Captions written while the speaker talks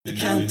The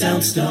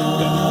countdown starts.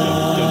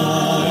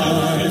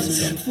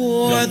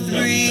 4,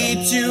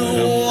 3, 2,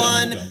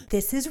 1.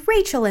 This is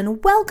Rachel,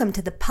 and welcome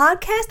to the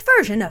podcast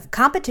version of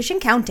Competition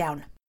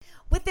Countdown.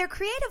 With their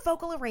creative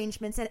vocal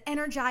arrangements and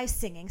energized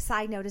singing,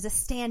 Side Note is a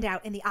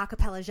standout in the a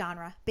cappella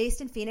genre. Based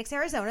in Phoenix,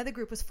 Arizona, the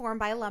group was formed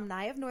by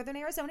alumni of Northern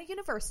Arizona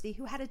University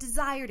who had a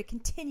desire to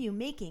continue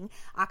making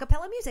a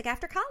cappella music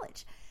after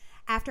college.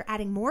 After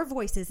adding more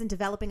voices and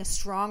developing a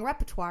strong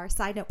repertoire,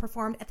 Side Note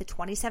performed at the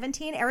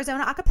 2017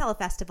 Arizona Acapella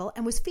Festival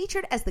and was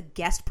featured as the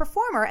guest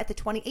performer at the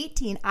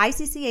 2018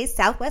 ICCA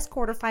Southwest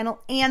quarterfinal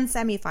and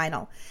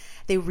semifinal.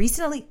 They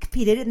recently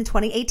competed in the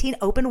 2018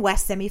 Open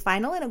West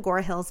semifinal in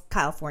Agora Hills,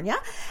 California,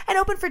 and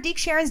opened for Deke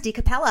Sharon's De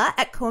Cappella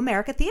at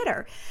Co-America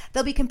Theater.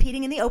 They'll be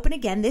competing in the Open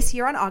again this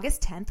year on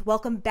August 10th.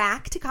 Welcome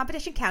back to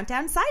Competition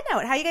Countdown. Side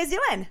Note, how you guys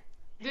doing?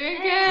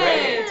 Doing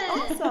good.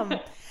 Awesome.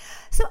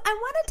 So I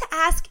wanted to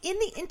ask, in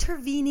the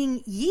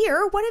intervening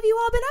year, what have you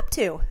all been up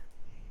to?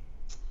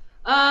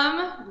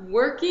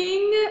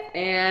 Working,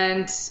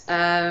 and that's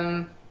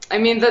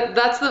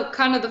the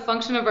kind of the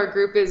function of our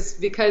group, is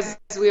because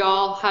we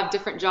all have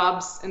different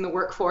jobs in the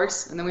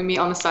workforce, and then we meet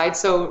on the side.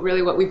 So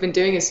really, what we've been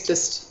doing is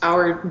just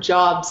our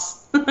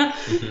jobs. Some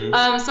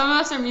of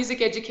us are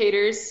music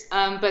educators,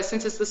 but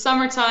since it's the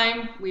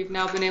summertime, we've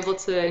now been able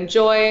to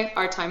enjoy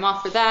our time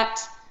off for that.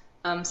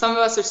 Some of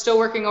us are still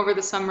working over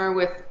the summer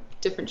with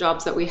different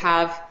jobs that we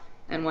have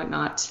and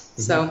whatnot.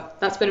 So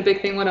that's been a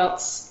big thing. What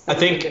else? I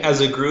think as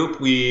a group,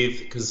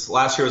 because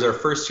last year was our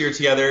first year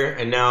together,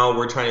 and now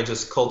we're trying to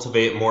just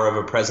cultivate more of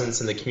a presence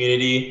in the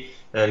community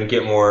and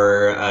get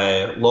more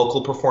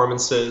local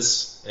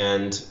performances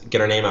and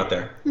get our name out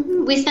there.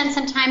 We spent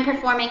some time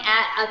performing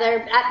at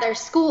their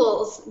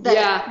schools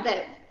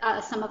that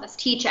some of us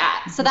teach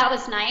at. So that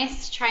was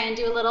nice to try and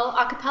do a little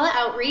a cappella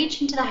outreach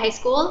into the high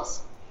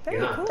schools.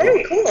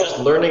 Very cool. Just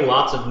learning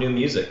lots of new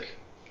music.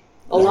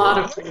 A lot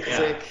of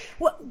music.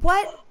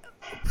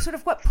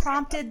 What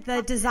prompted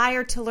the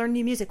desire to learn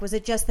new music? Was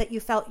it just that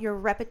you felt your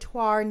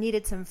repertoire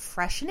needed some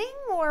freshening,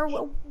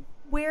 or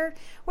where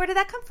did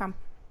that come from?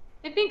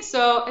 I think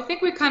so. I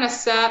think we kind of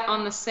sat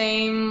on the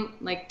same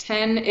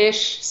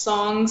 10-ish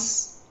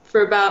songs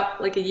for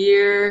about a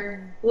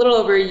year, a little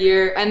over a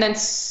year, and then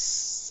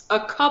a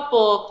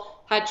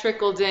couple had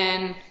trickled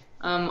in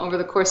over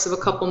the course of a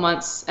couple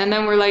months, and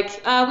then we're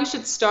like, we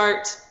should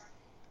start.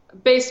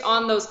 Based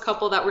on those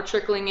couple that were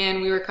trickling in,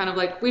 we were kind of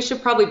like, we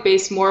should probably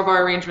base more of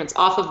our arrangements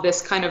off of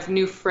this kind of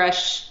new,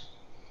 fresh,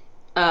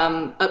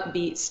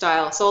 upbeat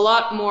style. So a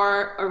lot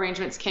more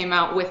arrangements came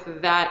out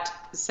with that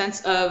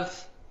sense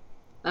of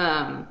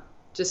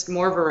just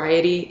more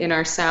variety in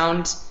our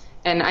sound.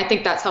 And I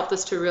think that's helped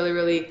us to really,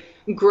 really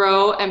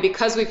grow. And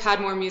because we've had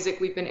more music,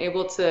 we've been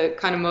able to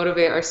kind of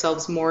motivate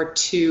ourselves more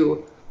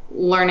to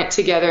learn it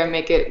together and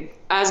make it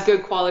as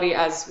good quality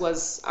as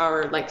was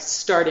our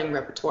starting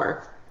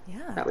repertoire.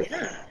 Yeah.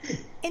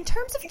 In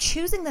terms of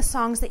choosing the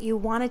songs that you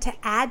wanted to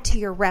add to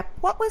your rep,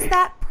 what was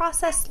that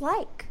process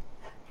like?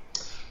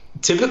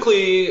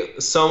 Typically,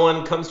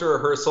 someone comes to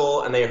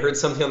rehearsal and they heard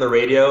something on the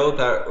radio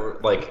that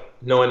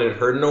no one had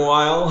heard in a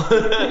while.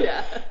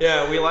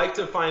 Yeah, we like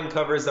to find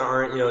covers that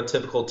aren't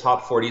typical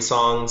top 40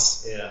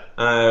 songs.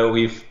 Yeah.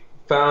 We've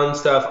found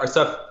stuff. Our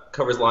stuff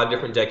covers a lot of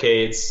different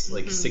decades,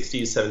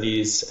 60s,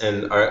 70s,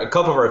 and a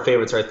couple of our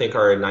favorites are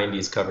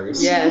 90s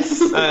covers. Yes.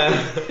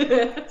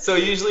 So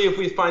usually if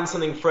we find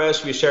something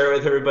fresh, we share it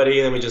with everybody,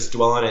 and then we just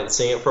dwell on it and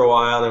sing it for a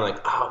while, and they're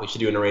like, we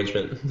should do an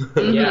arrangement.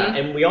 Yeah,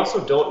 and we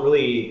also don't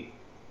really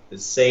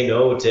say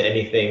no to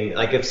anything.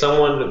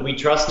 If we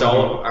trust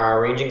all of our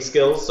arranging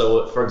skills.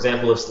 So, for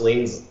example, if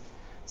Celine's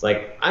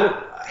like,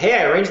 hey,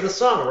 I arranged the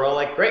song, we're all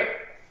like, great.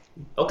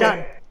 Okay.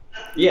 Done.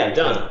 Yeah,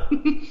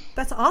 done.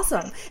 That's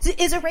awesome. So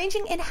is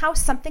arranging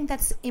in-house something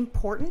that's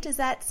important? Is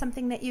that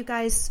something that you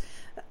guys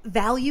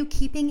value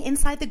keeping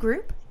inside the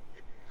group?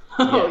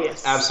 Oh,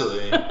 yes.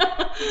 Absolutely.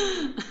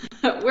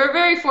 We're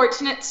very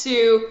fortunate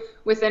to,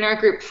 within our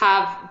group,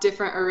 have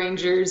different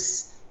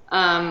arrangers,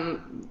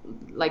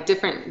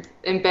 different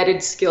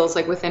embedded skills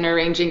within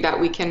arranging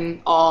that we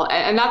can all,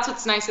 and that's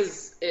what's nice,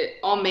 is it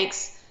all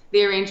makes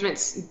the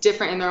arrangements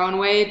different in their own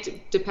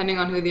way, depending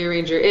on who the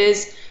arranger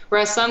is.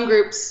 Whereas some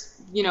groups,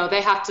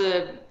 they have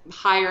to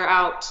hire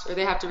out, or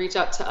they have to reach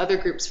out to other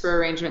groups for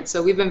arrangements.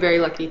 So we've been very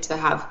lucky to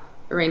have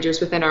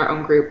arrangers within our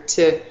own group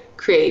to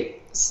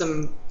create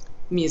some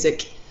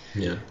music.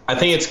 Yeah, I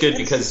think it's good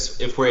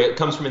because if it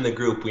comes from in the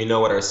group, we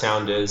know what our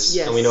sound is,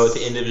 and we know what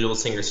the individual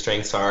singer's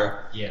strengths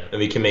are, and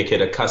we can make it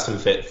a custom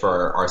fit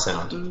for our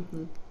sound.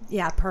 Mm-hmm.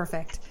 Yeah,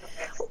 perfect.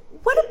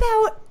 What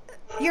about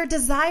your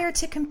desire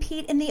to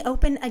compete in the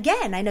Open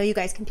again? I know you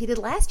guys competed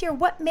last year.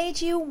 What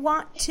made you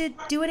want to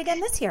do it again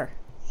this year?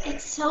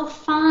 It's so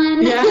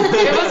fun. Yeah,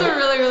 it was a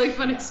really, really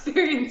fun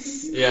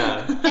experience.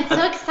 Yeah. It's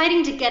so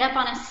exciting to get up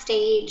on a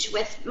stage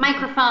with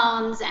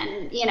microphones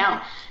and,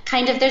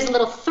 kind of there's a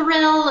little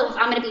thrill of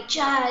I'm going to be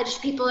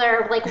judged. People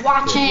are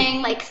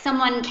watching,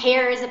 someone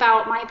cares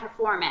about my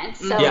performance.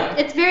 So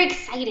It's very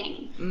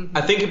exciting. I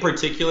think in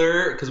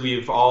particular, because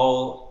we've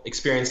all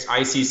experienced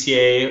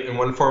ICCA in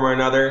one form or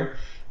another,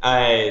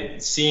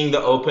 seeing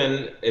the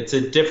Open, it's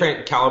a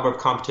different caliber of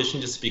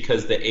competition just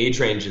because the age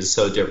range is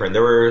so different.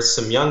 There were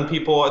some young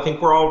people. I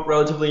think we're all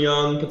relatively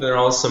young, but there are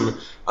also some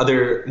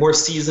other more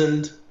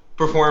seasoned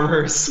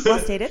performers. Well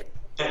stated.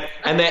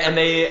 and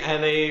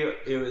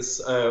it was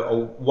a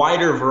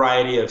wider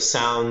variety of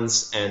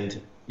sounds and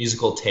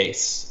musical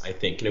tastes, I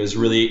think, and it was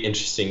really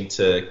interesting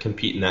to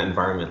compete in that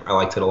environment. I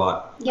liked it a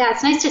lot. Yeah,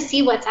 it's nice to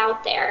see what's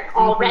out there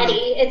already.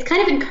 It's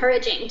kind of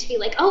encouraging to be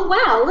like, oh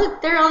wow,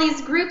 look, there are all these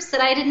groups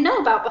that I didn't know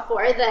about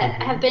before that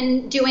have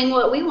been doing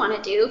what we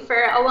want to do for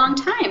a long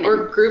time.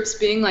 Or groups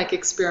being like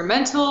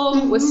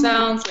experimental with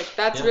sounds, like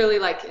that's really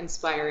like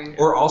inspiring.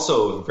 Or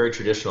also very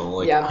traditional,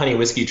 like Honey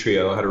Whiskey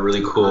Trio had a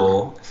really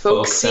cool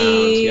folk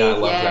sound. Yeah, I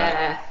love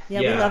that. Yeah,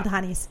 we love the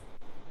Honeys.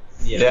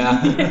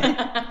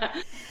 Yeah.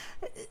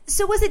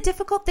 So was it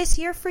difficult this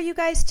year for you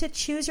guys to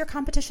choose your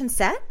competition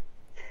set?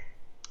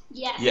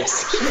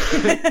 Yes.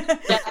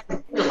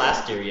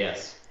 Last year,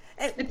 yes.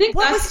 I think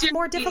what was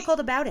more difficult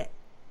about it?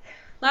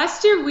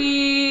 Last year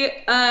we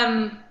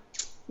kind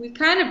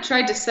of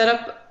tried to set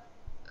up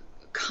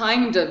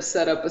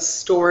a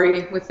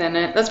story within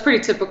it. That's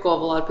pretty typical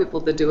of a lot of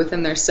people to do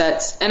within their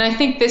sets. And I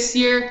think this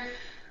year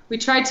we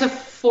tried to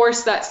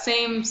force that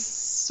same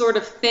sort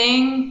of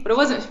thing, but it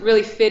wasn't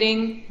really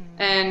fitting.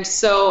 And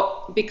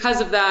so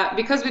because of that,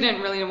 because we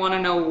didn't really want to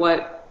know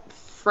what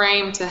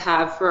frame to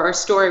have for our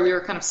story, we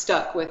were kind of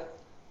stuck with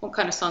what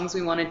kind of songs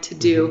we wanted to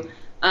do.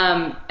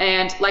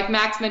 And like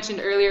Max mentioned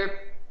earlier,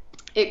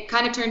 it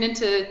kind of turned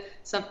into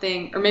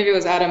something, or maybe it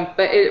was Adam,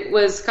 but it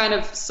was kind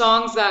of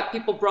songs that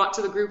people brought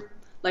to the group,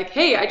 like,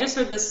 hey, I just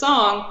heard this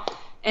song,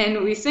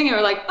 and we sing it,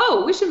 we're like,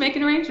 oh, we should make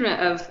an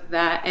arrangement of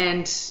that.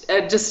 And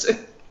just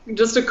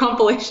a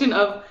compilation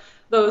of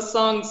those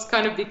songs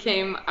kind of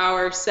became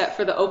our set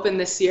for the Open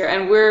this year.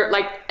 And we're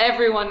like,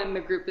 everyone in the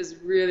group is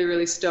really,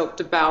 really stoked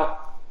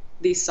about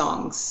these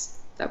songs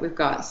that we've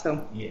got.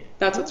 So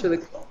that's what's really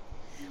cool.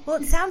 Well,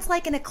 it sounds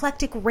like an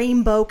eclectic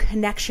rainbow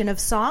connection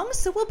of songs.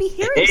 So we'll be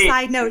hearing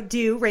Side Note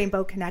do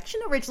Rainbow Connection,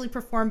 originally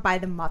performed by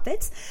the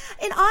Muppets,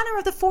 in honor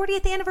of the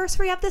 40th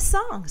anniversary of this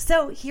song.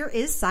 So here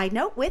is Side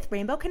Note with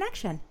Rainbow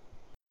Connection.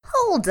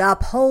 Hold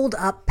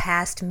up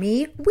past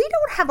me. We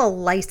don't have a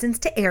license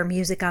to air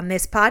music on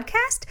this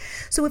podcast.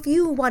 So if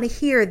you want to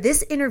hear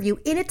this interview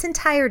in its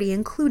entirety,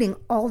 including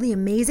all the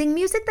amazing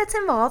music that's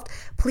involved,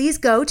 please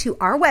go to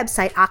our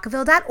website,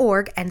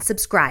 acaville.org, and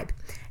subscribe.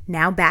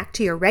 Now back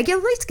to your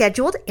regularly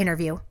scheduled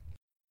interview.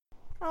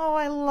 Oh,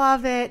 I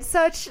love it.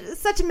 Such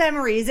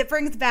memories it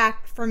brings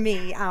back for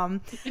me.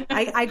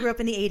 I grew up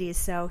in the 80s,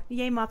 so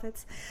yay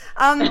Muppets.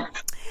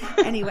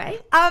 Anyway,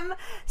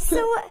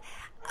 so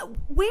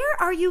where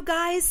are you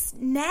guys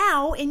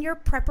now in your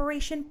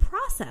preparation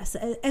process?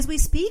 As we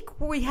speak,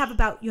 you have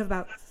about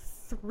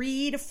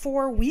 3 to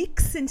 4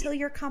 weeks until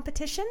your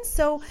competition.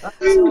 So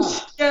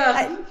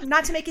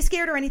not to make you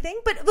scared or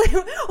anything, but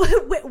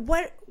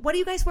what are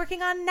you guys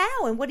working on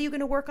now, and what are you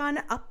going to work on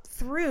up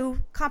through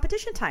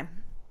competition time?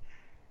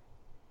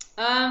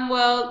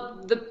 Well,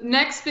 the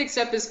next big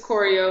step is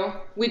choreo.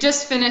 We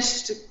just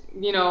finished,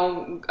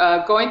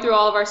 going through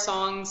all of our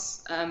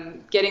songs,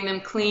 getting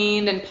them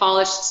cleaned and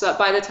polished, so that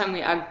by the time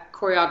we add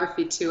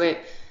choreography to it,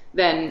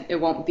 then it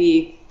won't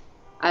be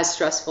as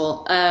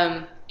stressful.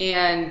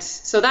 And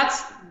so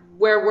that's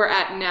where we're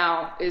at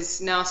now, is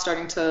now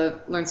starting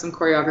to learn some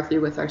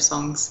choreography with our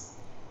songs.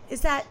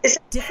 Is that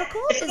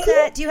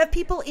difficult? Do you have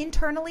people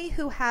internally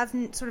who have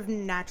sort of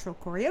natural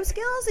choreo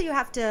skills, or you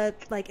have to,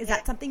 is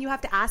that something you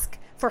have to ask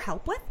for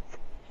help with?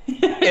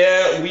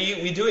 Yeah,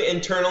 we do it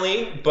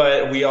internally,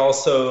 but we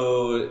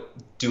also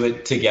do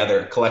it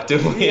together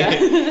collectively.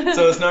 Yeah.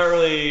 So it's not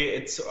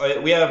really,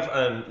 we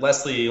have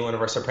Leslie, one of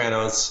our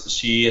sopranos.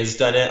 She has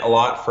done it a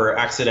lot for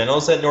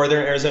accidentals at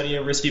Northern Arizona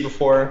University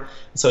before,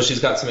 so she's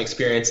got some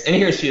experience. And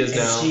here she is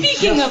now.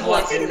 Speaking of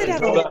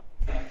Leslie.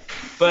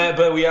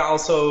 But we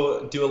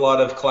also do a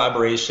lot of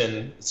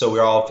collaboration, so we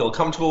all feel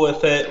comfortable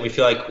with it. We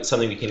feel like it's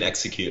something we can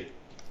execute.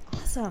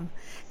 Awesome.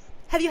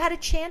 Have you had a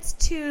chance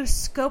to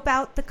scope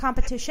out the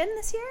competition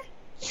this year?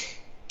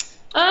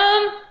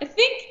 I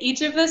think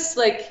each of us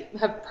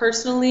have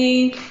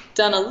personally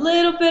done a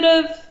little bit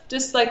of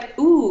just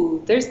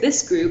ooh, there's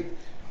this group.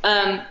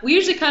 We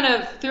usually kind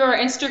of, through our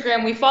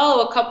Instagram, we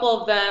follow a couple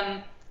of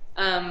them,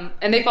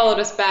 and they followed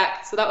us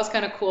back, so that was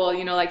kind of cool.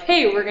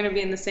 Hey, we're going to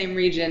be in the same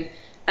region.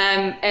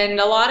 And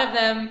a lot of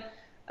them,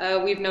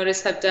 we've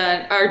noticed,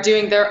 are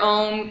doing their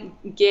own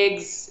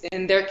gigs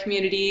in their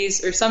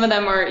communities, or some of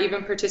them are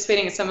even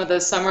participating in some of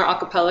the summer a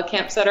cappella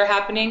camps that are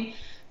happening.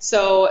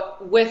 So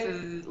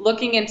with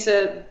looking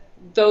into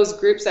those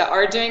groups that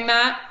are doing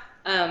that,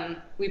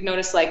 we've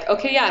noticed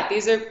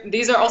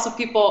these are also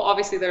people,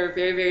 obviously, that are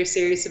very, very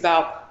serious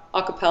about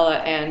a cappella,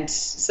 and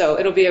so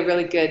it'll be a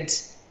really good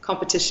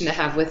competition to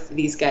have with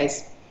these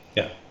guys.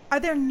 Yeah. Are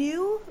there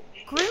new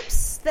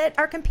groups that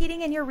are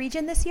competing in your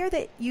region this year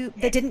that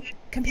didn't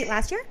compete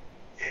last year?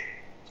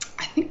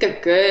 I think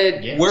a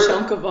good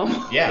chunk of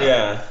them.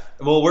 Yeah.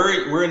 Well,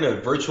 we're in a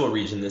virtual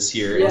region this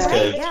year.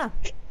 Yeah.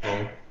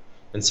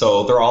 And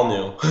so they're all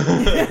new.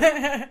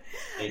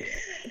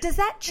 Does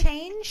that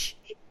change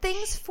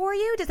things for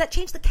you? Does that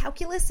change the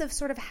calculus of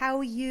sort of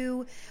how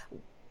you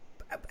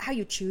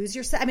choose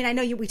your set? I mean, I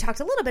know we talked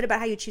a little bit about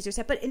how you choose your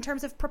set, but in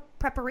terms of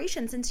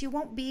preparation, since you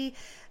won't be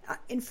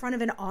in front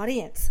of an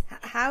audience,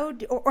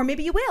 or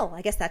maybe you will,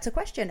 I guess that's a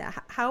question.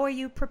 How are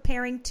you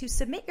preparing to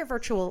submit your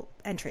virtual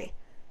entry?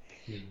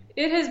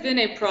 It has been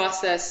a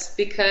process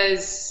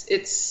because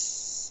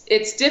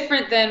it's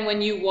different than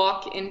when you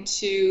walk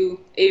into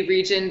a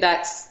region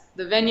that's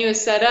the venue is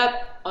set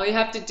up. All you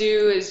have to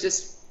do is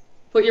just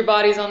put your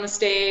bodies on the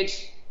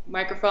stage,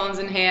 microphones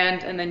in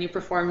hand, and then you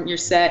perform your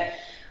set.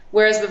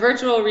 Whereas the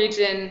virtual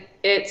region,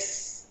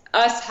 it's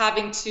us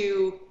having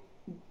to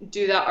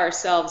do that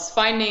ourselves,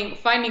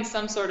 finding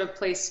some sort of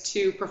place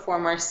to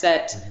perform our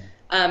set,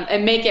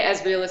 and make it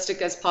as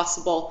realistic as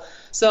possible.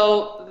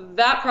 So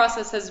that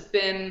process has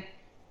been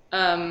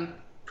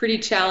pretty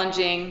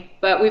challenging,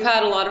 but we've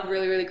had a lot of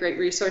really, really great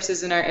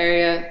resources in our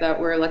area that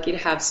we're lucky to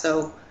have.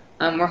 So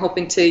we're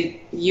hoping to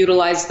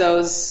utilize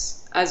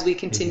those as we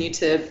continue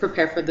to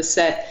prepare for the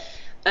set.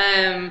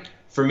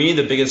 For me,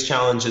 the biggest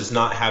challenge is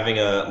not having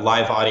a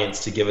live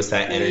audience to give us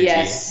that energy.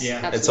 Yes, Yeah.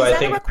 absolutely. And so Is I that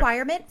think a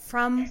requirement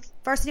from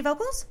Varsity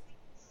Vocals?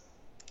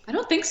 I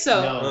don't think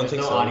so. No, there's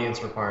think no so.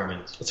 audience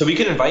requirements. so. We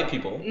can invite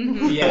people.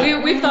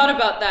 Yeah. We've thought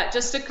about that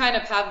just to kind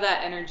of have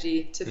that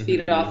energy to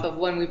feed off of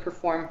when we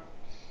perform.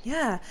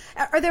 Yeah.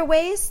 Are there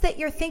ways that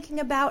you're thinking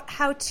about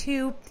how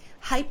to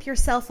hype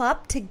yourself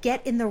up to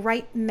get in the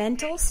right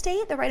mental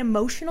state, the right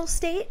emotional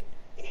state?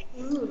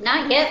 Ooh,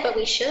 not yet, but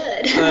we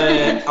should.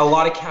 A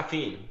lot of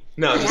caffeine.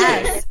 No, just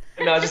Yes.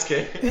 kidding. No, just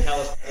kidding.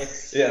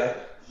 Calisthenics. Yeah.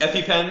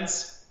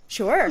 EpiPens.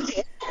 Sure.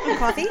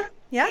 Coffee?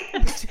 Yeah.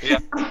 Yeah.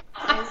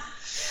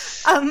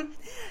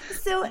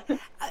 So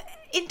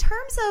in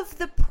terms of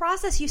the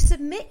process, you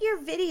submit your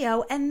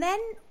video, and then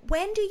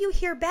when do you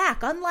hear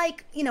back?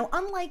 Unlike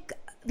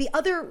the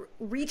other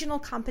regional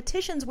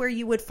competitions where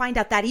you would find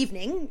out that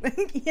evening,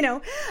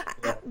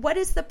 what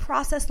is the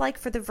process like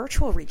for the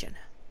virtual region?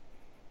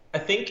 I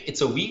think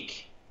it's a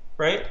week,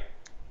 right?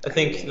 I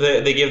think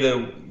they give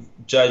the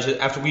judge,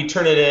 after we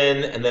turn it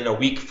in, and then a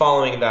week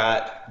following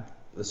that,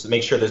 to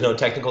make sure there's no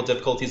technical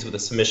difficulties with the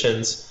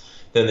submissions,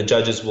 then the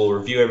judges will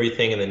review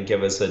everything and then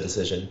give us a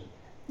decision.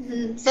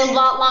 It's a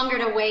lot longer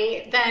to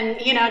wait than,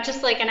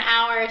 just like an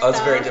hour or so. Oh,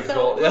 it's very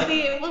difficult.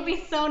 So we'll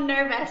be so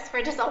nervous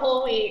for just a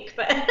whole week.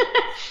 But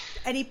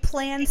Any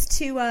plans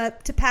to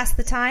pass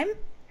the time?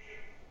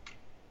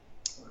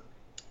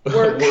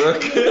 Work.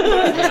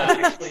 Yeah,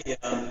 actually,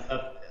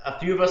 a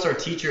few of us are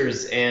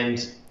teachers,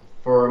 and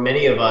for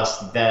many of us,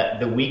 that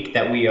the week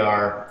that we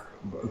are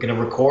going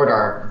to record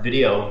our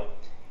video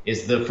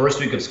is the first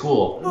week of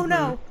school. Oh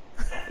no.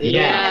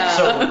 Yeah.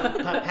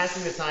 So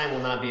passing the time will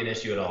not be an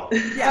issue at all.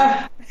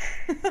 Yeah.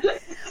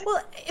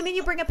 Well, I mean,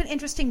 you bring up an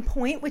interesting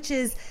point, which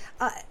is,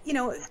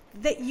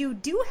 that you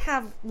do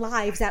have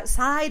lives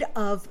outside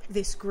of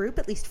this group,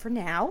 at least for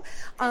now.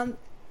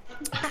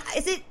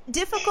 Is it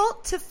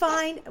difficult to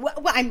find?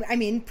 Well, I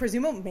mean,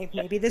 presumably,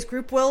 maybe this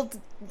group will,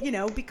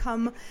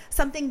 become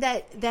something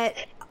that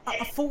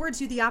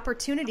affords you the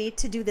opportunity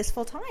to do this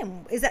full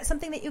time. Is that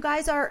something that you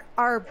guys are?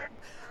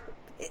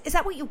 Is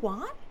that what you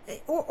want,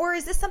 or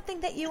is this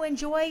something that you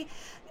enjoy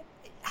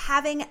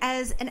having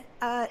as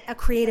a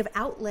creative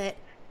outlet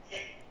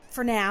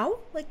for now?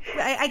 Like,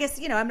 I guess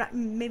I'm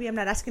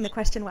not asking the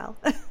question well.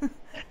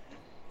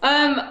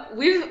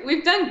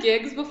 We've done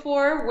gigs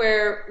before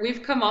where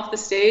we've come off the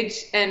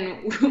stage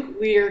and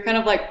we're kind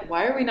of like,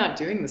 why are we not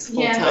doing this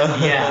full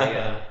time?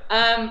 Yeah.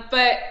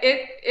 But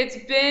it's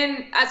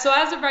been, so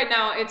as of right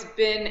now, it's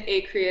been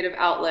a creative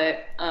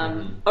outlet,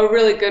 a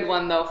really good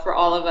one though for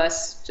all of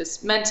us,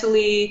 just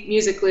mentally,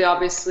 musically,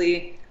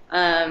 obviously,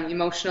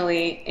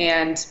 emotionally,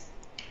 and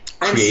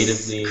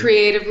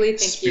creatively, thank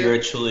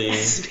spiritually. you.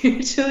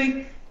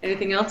 Spiritually.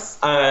 Anything else?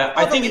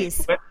 I think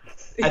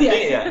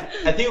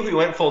if we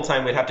went full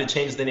time, we'd have to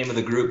change the name of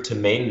the group to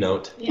Main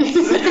Note. yes.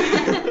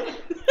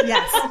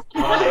 Yes.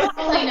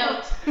 Holy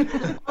note.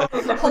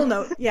 Whole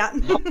note. Yeah.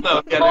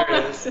 Oh, yeah, there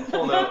it is.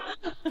 Full note.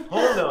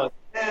 Hold on.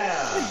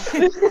 Yeah.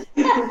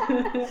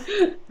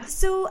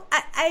 So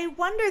I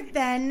wonder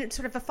then,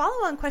 sort of a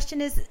follow-on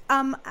question is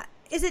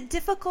it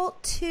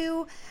difficult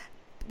to,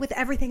 with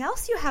everything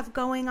else you have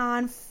going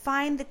on,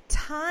 find the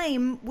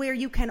time where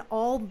you can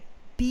all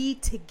be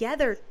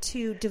together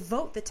to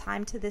devote the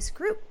time to this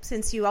group,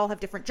 since you all have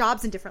different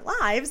jobs and different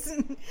lives?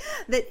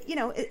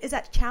 That, is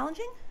that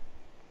challenging?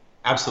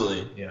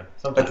 Absolutely. Yeah.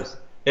 Sometimes.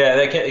 Yeah,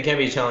 it can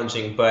be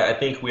challenging, but I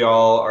think we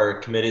all are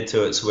committed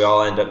to it, so we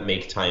all end up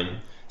make time.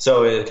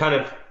 So it kind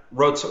of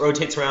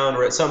rotates around,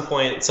 or at some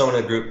point, someone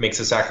in the group makes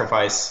a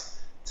sacrifice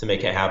to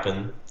make it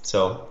happen.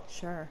 So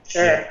Sure.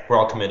 we're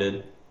all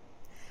committed.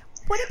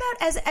 What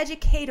about as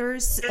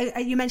educators?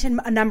 You mentioned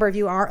a number of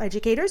you are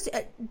educators.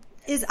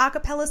 Is a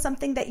cappella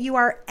something that you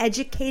are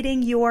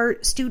educating your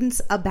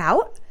students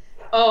about?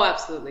 Oh,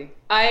 absolutely.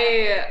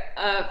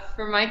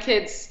 For my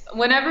kids,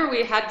 whenever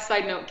we had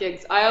side note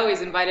gigs, I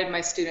always invited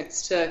my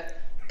students to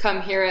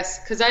come hear us,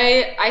 because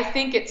I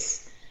think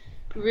it's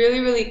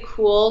really, really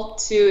cool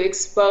to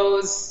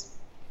expose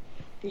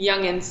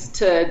youngins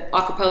to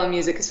a cappella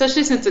music,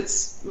 especially since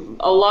it's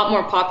a lot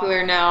more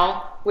popular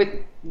now with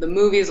the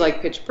movies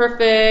like Pitch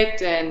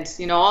Perfect and,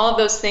 you know, all of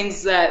those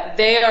things that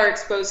they are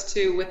exposed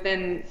to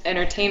within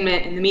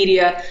entertainment and the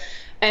media.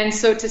 And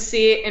so to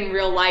see it in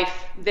real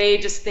life, they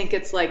just think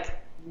it's like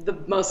the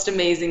most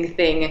amazing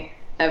thing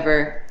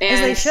ever. And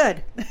As they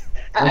should.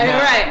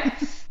 Right.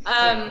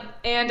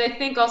 And I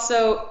think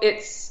also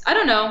it's, I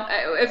don't know,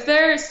 if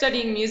they're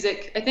studying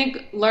music, I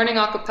think learning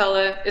a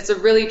cappella is a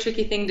really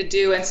tricky thing to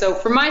do. And so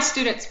for my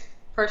students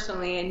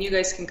personally, and you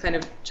guys can kind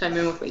of chime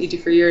in with what you do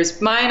for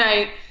yours, mine,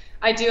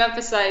 I do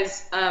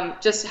emphasize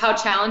just how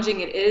challenging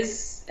it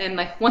is. And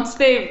like once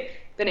they've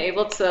been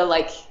able to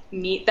like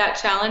meet that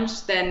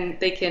challenge, then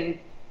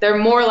they're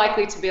more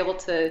likely to be able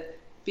to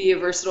be a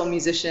versatile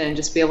musician and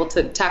just be able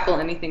to tackle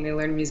anything they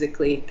learn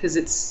musically, because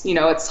it's, you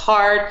know, it's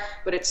hard,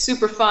 but it's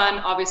super fun,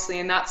 obviously,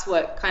 and that's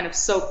what kind of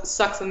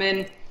sucks them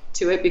in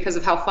to it because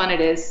of how fun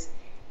it is.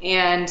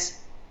 And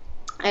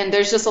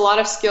there's just a lot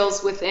of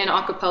skills within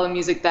a cappella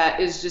music that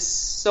is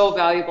just so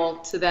valuable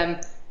to them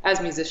as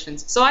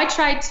musicians. So I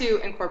try to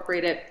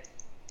incorporate it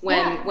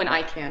when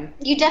I can.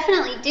 You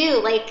definitely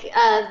do. Like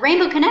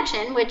Rainbow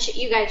Connection, which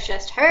you guys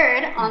just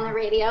heard on the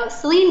radio.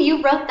 Celine,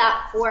 you wrote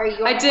that for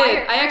your I did.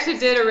 choir. I actually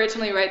did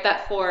originally write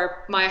that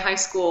for my high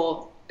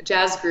school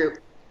jazz group.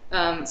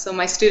 So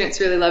my students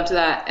really loved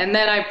that. And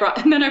then I brought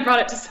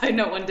it to Side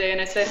Note one day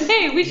and I said,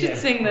 hey, we should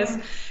sing this.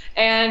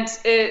 And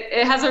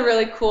it has a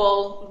really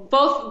cool,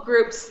 both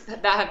groups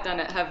that have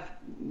done it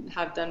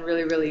have done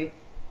really, really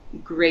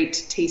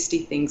great, tasty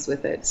things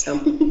with it. So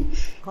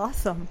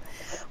Awesome.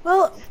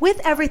 Well, with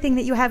everything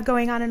that you have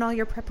going on in all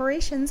your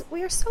preparations,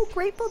 we are so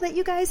grateful that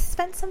you guys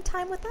spent some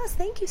time with us.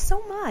 Thank you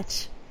so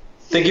much.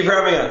 Thank you for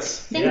having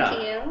us.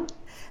 Thank you.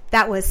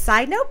 That was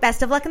Side Note.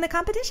 Best of luck in the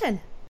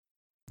competition.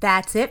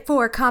 That's it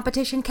for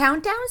Competition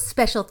Countdown.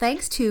 Special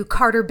thanks to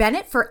Carter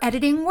Bennett for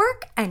editing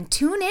work, and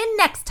tune in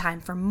next time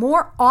for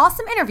more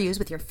awesome interviews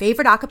with your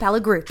favorite a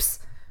cappella groups.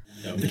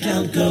 The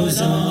count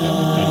goes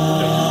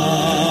on.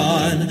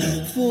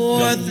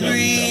 4,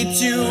 3,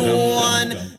 2, 1.